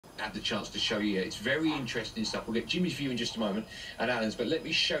had the chance to show you. It's very interesting stuff. We'll get Jimmy's view in just a moment and Alan's, but let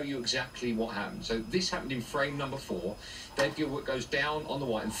me show you exactly what happened. So this happened in frame number 4. Dave Gilbert goes down on the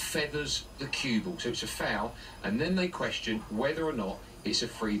white and feathers the cue ball, so it's a foul, and then they question whether or not it's a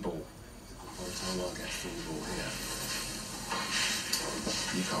free ball. By the time I get free ball here,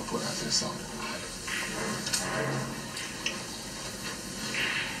 you can't put that to the side.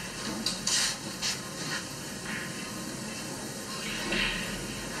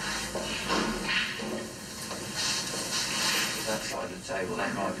 That side of the table,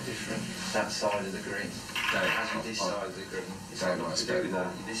 that might be different. That side of the green. This side of the green. It's Dave, I expect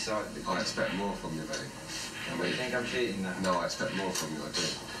more. This side of the green. I expect more from you, mate. You think I'm cheating now? No, I expect more from you, I do.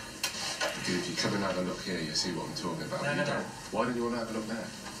 Because if you come and have a look here, you'll see what I'm talking about. No. Why don't you want to have a look there?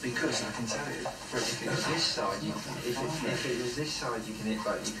 Because I can tell you, if it was this side, if it was this side, you can hit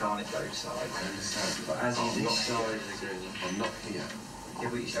both. You can't hit both sides. I understand, but As I'm is this not side here. of the green. I'm not here. Yeah,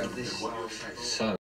 but you said this side. So